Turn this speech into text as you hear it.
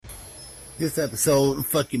This episode of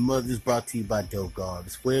Fucking Mothers brought to you by Dope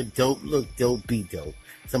Garbs. Wear dope, look dope, be dope.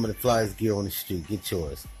 Some of the flyest gear on the street. Get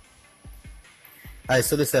yours. Alright,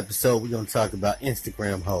 so this episode we're going to talk about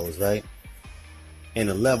Instagram hoes, right? And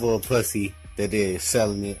the level of pussy that they're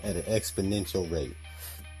selling it at an exponential rate.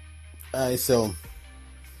 Alright, so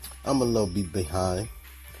I'm a little bit behind.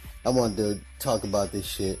 I wanted to talk about this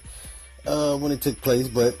shit when it took place,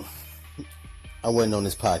 but I wasn't on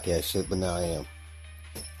this podcast shit, but now I am.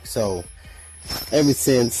 So, ever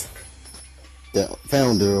since the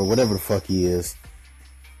founder, or whatever the fuck he is,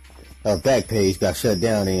 of Backpage got shut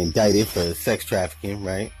down and indicted for sex trafficking,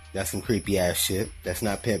 right? That's some creepy ass shit. That's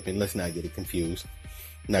not pimping. Let's not get it confused.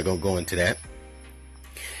 I'm not gonna go into that.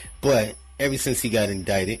 But ever since he got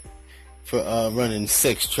indicted for running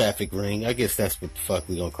sex traffic ring, I guess that's what the fuck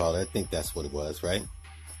we gonna call it. I think that's what it was, right?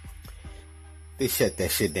 They shut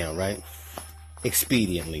that shit down, right?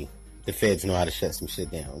 Expediently. The feds know how to shut some shit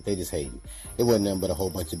down. They just hate it. It wasn't nothing but a whole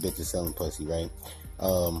bunch of bitches selling pussy, right?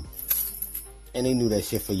 And they knew that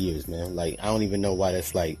shit for years, man. Like, I don't even know why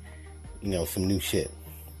that's like, some new shit.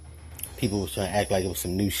 People was trying to act like it was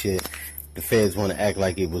some new shit. The feds want to act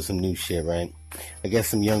like it was some new shit, right? I guess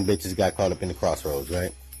some young bitches got caught up in the crossroads,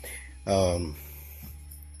 right? And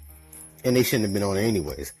they shouldn't have been on it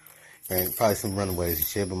anyways, right? Probably some runaways and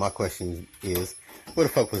shit. But my question is, where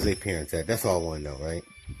the fuck was their parents at? That's all I want to know, right?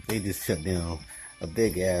 They just shut down a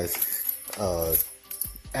big ass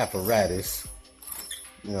apparatus,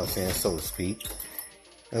 you know what I'm saying, so to speak,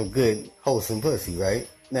 of good, wholesome pussy, right?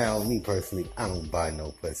 Now, me personally, I don't buy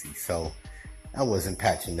no pussy, so I wasn't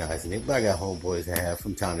patronizing it, but I got homeboys that have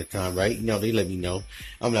from time to time, right? They let me know.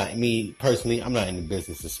 I'm not in the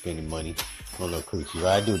business of spending money on no coochie,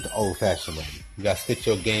 right? I do it the old-fashioned way. You gotta spit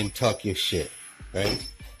your game, talk your shit, right?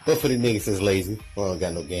 But for the niggas that's lazy, or don't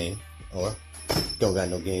got no game, or don't got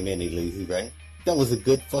no game and they lazy, right? That was a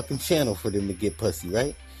good fucking channel for them to get pussy,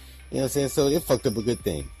 right? You know what I'm saying? So they fucked up a good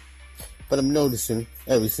thing. But I'm noticing,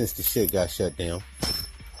 ever since the shit got shut down,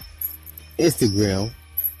 Instagram,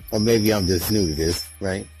 or maybe I'm just new to this,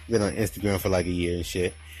 right? Been on Instagram for like a year and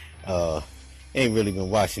shit. Ain't really been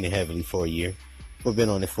watching it heavily for a year, but been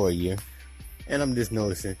on it for a year. And I'm just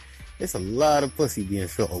noticing, it's a lot of pussy being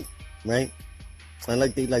sold, right? And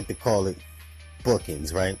like they like to call it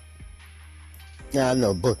bookings, right? Yeah, I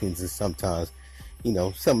know bookings is sometimes,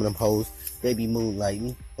 some of them hoes, they be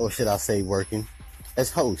moonlighting, or should I say working,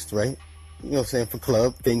 as hosts, right? You know what I'm saying, for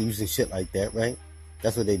club venues and shit like that, right?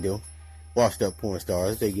 That's what they do. Washed up porn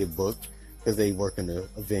stars, they get booked because they work in a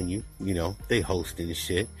venue, they hosting and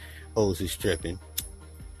shit. Hoes is stripping.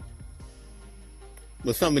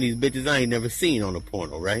 But some of these bitches I ain't never seen on a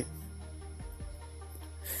porno, right?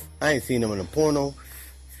 I ain't seen them in a porno,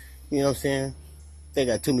 you know what I'm saying? They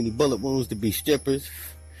got too many bullet wounds to be strippers.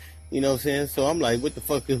 You know what I'm saying? So I'm like, what the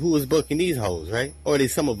fuck, who is booking these hoes, right? Or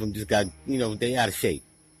some of them just got, they out of shape.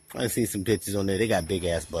 I see some pictures on there. They got big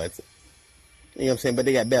ass butts. You know what I'm saying? But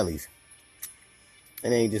they got bellies.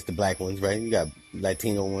 And they ain't just the black ones, right? You got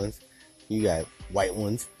Latino ones. You got white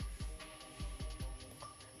ones.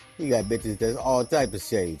 You got bitches that's all type of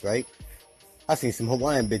shades, right? I seen some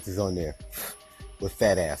Hawaiian bitches on there with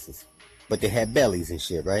fat asses. But they had bellies and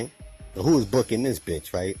shit, right? So who is booking this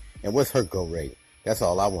bitch, right? And what's her go rate? That's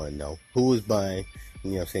all I want to know. Who is buying,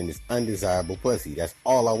 this undesirable pussy? That's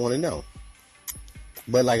all I want to know.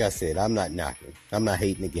 But like I said, I'm not knocking. I'm not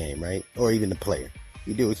hating the game, right? Or even the player.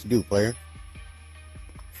 You do what you do, player.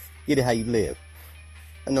 Get it how you live.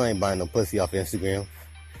 I know I ain't buying no pussy off Instagram.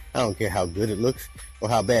 I don't care how good it looks or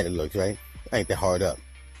how bad it looks, right? I ain't that hard up.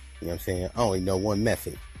 You know what I'm saying? I only know one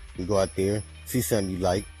method. You go out there, see something you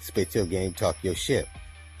like, spit your game, talk your shit.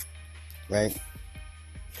 Right?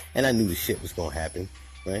 And I knew the shit was gonna happen,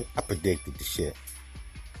 right? I predicted the shit.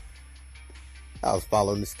 I was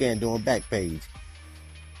following the scandal on Backpage.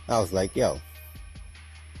 I was like, yo,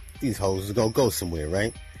 these hoes is gonna go somewhere,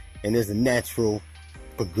 right? And there's a natural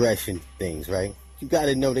progression to things, right? You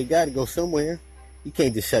gotta know they gotta go somewhere. You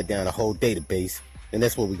can't just shut down a whole database, and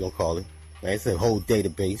that's what we gonna call it, right? It's a whole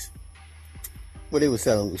database. What they were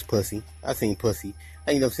selling was pussy. I seen pussy.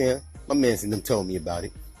 You know what I'm saying? My mans and them told me about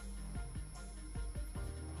it.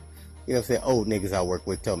 You know what I'm saying? Old niggas I work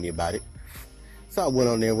with told me about it. So I went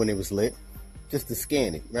on there when it was lit, just to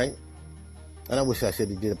scan it, right? And I wish I could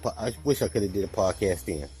have did a podcast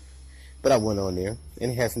then. But I went on there,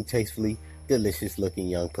 and it had some tastefully delicious looking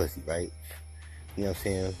young pussy, right? You know what I'm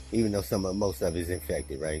saying? Even though most of it is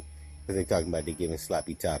infected, right? Because they talking about they giving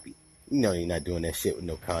sloppy toppy. You're not doing that shit with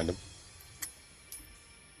no condom.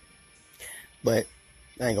 But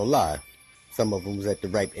I ain't gonna lie. Some of them was at the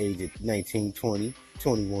ripe age of 19, 20,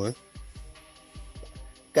 21.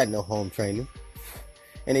 Got no home training.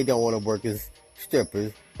 and they don't want to work as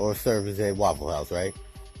strippers or servers at Waffle House, right?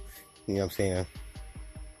 You know what I'm saying?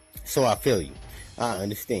 So I feel you. I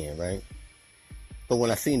understand, right? But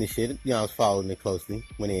when I seen this shit, I was following it closely.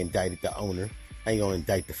 When they indicted the owner, I ain't gonna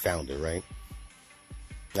indict the founder, right?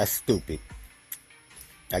 That's stupid.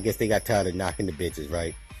 I guess they got tired of knocking the bitches,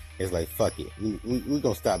 right? It's like, fuck it. We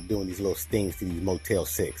gonna stop doing these little stings to these Motel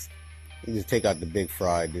 6. You just take out the big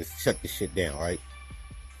fry, just shut the shit down, right?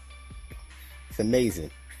 It's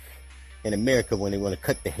amazing. In America, when they want to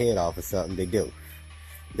cut the head off or something, they do.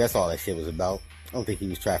 That's all that shit was about. I don't think he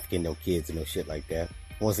was trafficking no kids or no shit like that.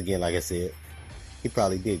 Once again, like I said, he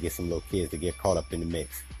probably did get some little kids to get caught up in the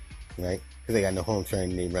mix, right? Because they got no home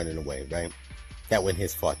training, they running away, right? That wasn't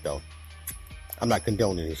his fault, though. I'm not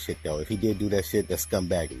condoning his shit, though. If he did do that shit, that's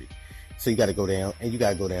scumbaggery. So you got to go down, and you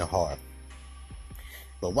got to go down hard.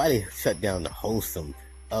 But why they shut down the wholesome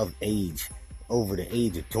of age, over the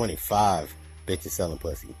age of 25, bitches selling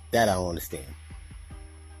pussy? That I don't understand.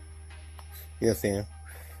 You know what I'm saying?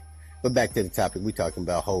 But back to the topic, we talking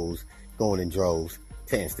about hoes going in droves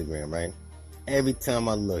to Instagram, right? Every time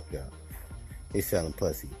I look up, they selling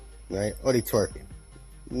pussy, right? Or they twerking.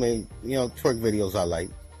 I mean, twerk videos I like.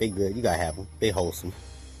 They good. You gotta have them. They wholesome.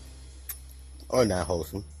 Or not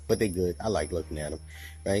wholesome, but they good. I like looking at them,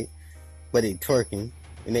 right? But they twerking,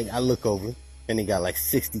 and I look over, and they got like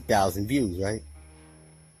 60,000 views, right?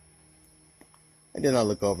 And then I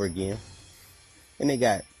look over again, and they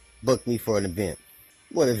got booked me for an event.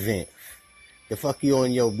 What event? The fuck you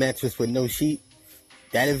on your mattress with no sheet?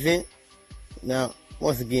 That event? Now,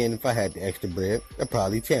 once again, if I had the extra bread, I'd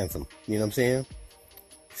probably chance them. You know what I'm saying?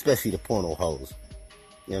 Especially the porno hoes.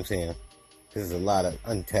 You know what I'm saying? There's a lot of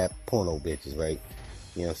untapped porno bitches, right?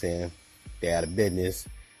 You know what I'm saying? They out of business.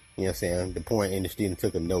 You know what I'm saying? The porn industry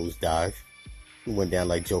took a nosedive. It went down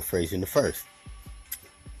like Joe Frazier in the first.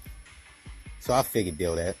 So I figured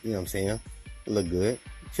deal that. You know what I'm saying? It look good.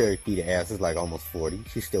 Cherokee, the ass is like almost 40.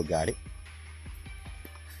 She still got it.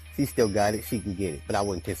 She still got it. She can get it. But I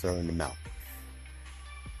wouldn't kiss her in the mouth.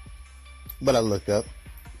 But I look up.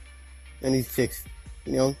 And these chicks,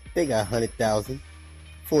 they got 100,000,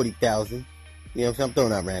 40,000. You know what I'm saying? I'm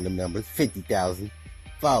throwing out random numbers. 50,000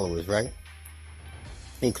 followers, right?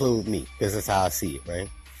 Include me. Because that's how I see it, right?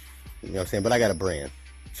 You know what I'm saying? But I got a brand.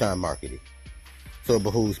 Trying to market it. So it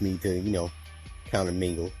behooves me to,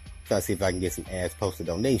 countermingle. Try to see if I can get some ads posted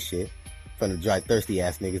on they shit from the dry, thirsty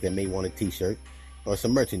ass niggas that may want a t-shirt or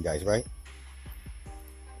some merchandise, right?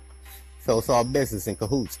 So it's all business in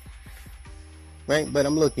cahoots, right? But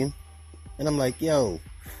I'm looking, and I'm like, yo,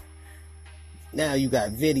 now you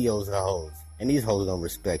got videos of the hoes, and these hoes don't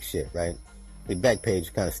respect shit, right? The Backpage is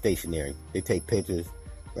kind of stationary. They take pictures,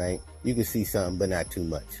 right? You can see something, but not too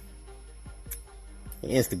much.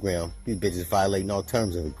 Instagram, these bitches violating all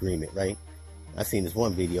terms of agreement, right? I seen this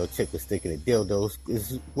one video, chick was sticking a dildos.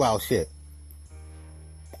 This is wild shit.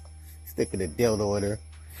 Sticking a dildo in her.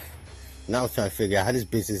 And I was trying to figure out how this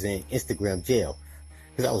bitch is in Instagram jail.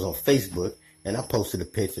 Because I was on Facebook, and I posted a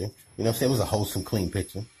picture. You know what I'm saying? It was a wholesome, clean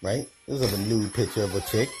picture, right? It was of a nude picture of a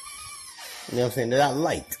chick. You know what I'm saying? That I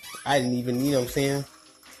liked. I didn't even, you know what I'm saying?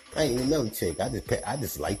 I didn't even know the chick. I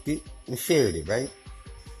just liked it and shared it, right?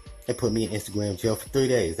 They put me in Instagram jail for 3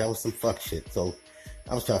 days. That was some fuck shit. So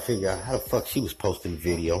I was trying to figure out how the fuck she was posting the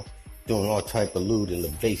video, doing all type of lewd and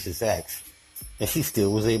lascivious acts, and she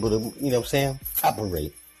still was able to, you know what I'm saying,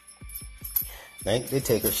 operate. Right? They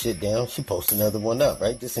take her shit down. She posts another one up,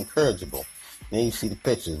 right? Just encourageable. And then you see the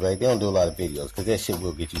pictures, right? They don't do a lot of videos because that shit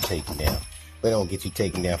will get you taken down. But they don't get you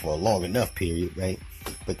taken down for a long enough period, right?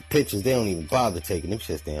 But the pictures, they don't even bother taking them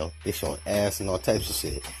shits down. They showing ass and all types of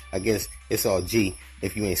shit. I guess it's all G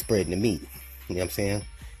if you ain't spreading the meat. You know what I'm saying?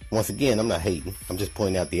 Once again, I'm not hating. I'm just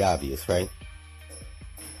pointing out the obvious, right?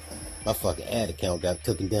 My fucking ad account got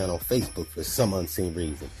taken down on Facebook for some unseen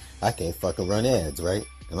reason. I can't fucking run ads, right?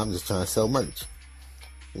 And I'm just trying to sell merch.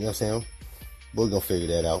 You know what I'm saying? We're gonna figure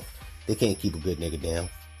that out. They can't keep a good nigga down.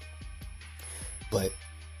 But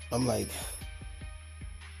I'm like,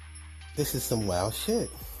 this is some wild shit,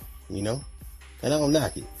 And I don't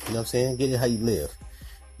knock it. You know what I'm saying? Get it how you live.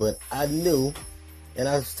 But I knew, and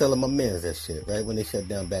I was telling my mans that shit, right? When they shut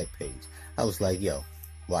down Backpage. I was like, yo,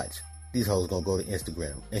 watch. These hoes gonna go to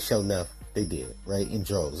Instagram. And sure enough, they did, right? In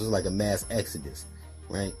droves. It was like a mass exodus,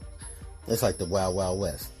 right? It's like the Wild Wild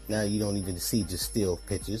West. Now you don't even see just still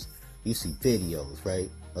pictures. You see videos, right?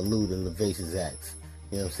 Lewd and lascivious acts.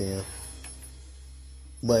 You know what I'm saying?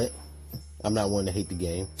 But I'm not one to hate the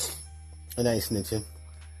game. And I ain't snitching.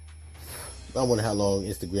 I wonder how long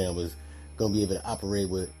Instagram was going to be able to operate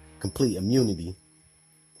with complete immunity.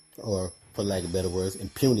 Or, for lack of better words,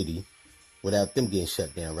 impunity. without them getting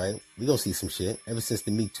shut down, right? We gonna see some shit. Ever since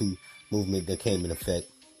the Me Too movement that came in effect,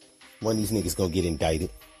 one of these niggas gonna get indicted,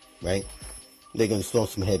 right? They're gonna throw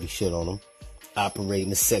some heavy shit on them.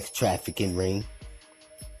 Operating a sex trafficking ring.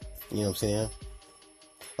 You know what I'm saying?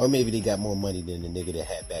 Or maybe they got more money than the nigga that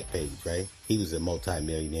had Backpage, right? He was a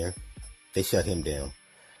multi-millionaire. They shut him down.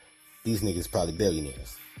 These niggas probably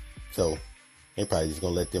billionaires. So they probably just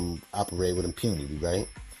gonna let them operate with impunity, right?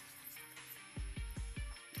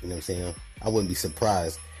 You know what I'm saying? I wouldn't be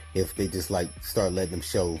surprised if they just like start letting them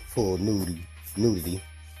show full nudity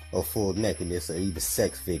or full nakedness or even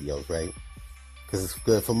sex videos, right? Because it's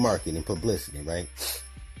good for marketing and publicity, right?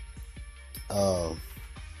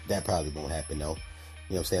 That probably won't happen though.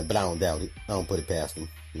 You know what I'm saying? But I don't doubt it. I don't put it past them,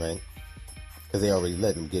 right? Because they already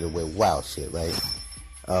let them get away with wild shit, right?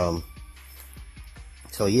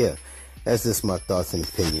 So yeah, that's just my thoughts and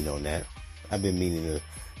opinion on that. I've been meaning to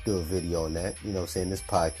do a video on that. You know what I'm saying? This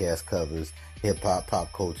podcast covers hip-hop,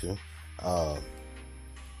 pop culture,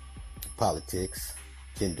 politics,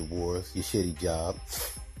 gender wars, your shitty job.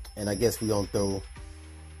 And I guess we gonna throw,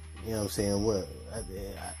 you know what I'm saying, what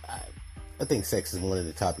I think sex is one of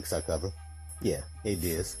the topics I cover. Yeah, it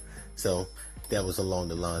is. So that was along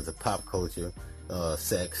the lines of pop culture,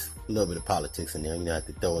 sex, a little bit of politics in there. You know, I have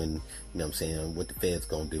to throw in, you know what I'm saying, what the feds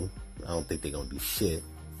gonna do. I don't think they're gonna do shit,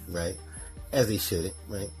 right? As they shouldn't,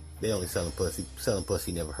 right? They only selling pussy. Selling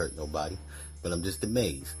pussy never hurt nobody. But I'm just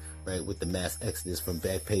amazed, right, with the mass exodus from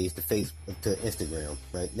Backpage to Facebook to Instagram,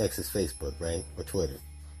 right? Next is Facebook, right? Or Twitter.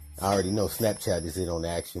 I already know Snapchat is in on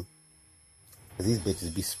action. Because these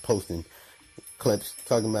bitches be posting clips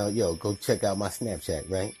talking about, yo, go check out my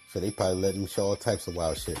Snapchat, right? So they probably let them show all types of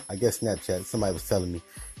wild shit. I guess Snapchat, somebody was telling me,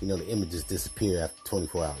 you know, the images disappear after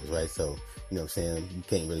 24 hours, right? So, you know what I'm saying? You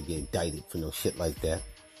can't really get indicted for no shit like that.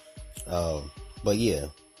 But yeah,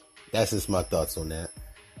 that's just my thoughts on that.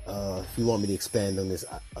 If you want me to expand on this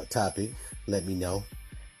topic, let me know.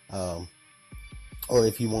 Or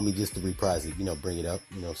if you want me just to reprise it, you know, bring it up,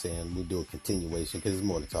 you know what I'm saying? We'll do a continuation because there's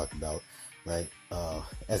more to talk about, right?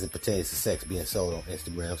 As it pertains to sex being sold on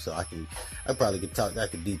Instagram. So I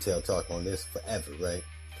could detail talk on this forever, right?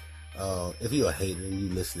 If you're a hater and you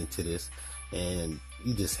listening to this and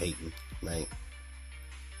you just hating, right?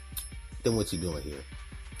 Then what you doing here?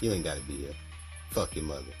 You ain't gotta be here. Fuck your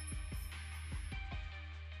mother.